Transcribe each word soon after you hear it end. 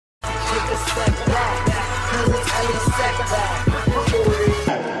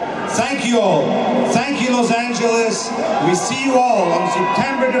Thank you all. Thank you, Los Angeles. We see you all on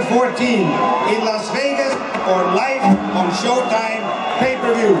September the 14th in Las Vegas or live on Showtime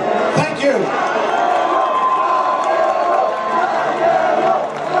pay-per-view. Thank you.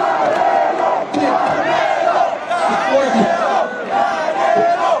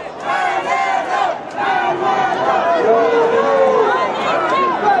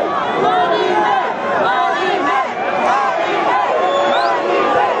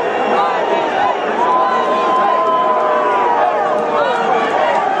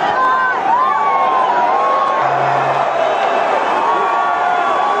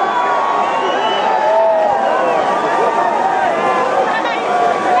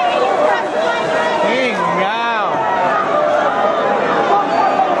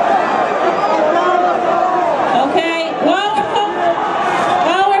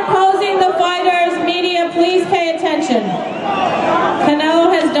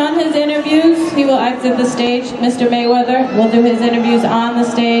 Canelo has done his interviews. He will exit the stage. Mr. Mayweather will do his interviews on the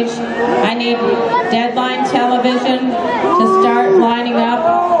stage. I need Deadline Television to start lining up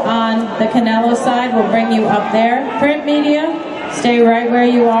on the Canelo side. We'll bring you up there. Print media, stay right where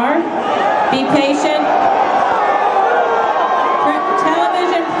you are. Be patient.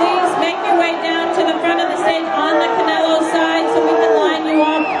 Television, please make your way down to the front of the stage on the Canelo side so we can line you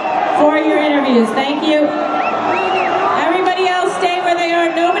up for your interviews. Thank you. Everybody else stay where they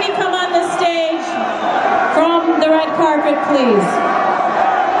are. Nobody come on the stage from the red carpet, please.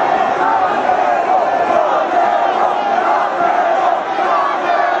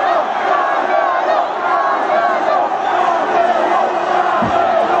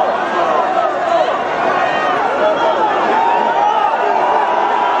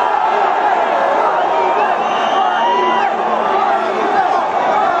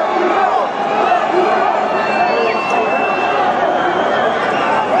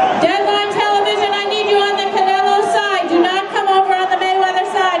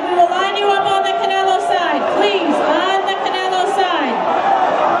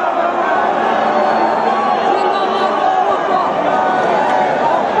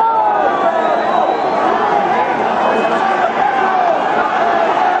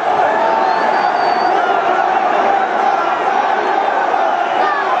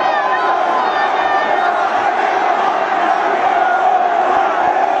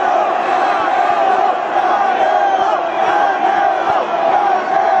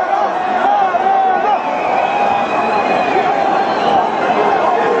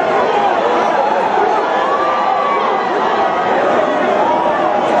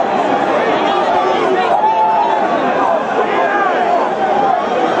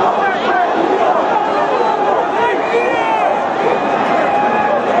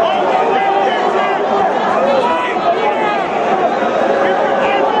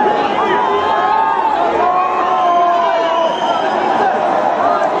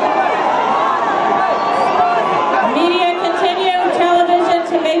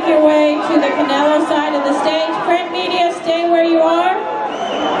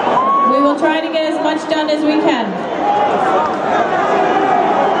 Try to get as much done as we can.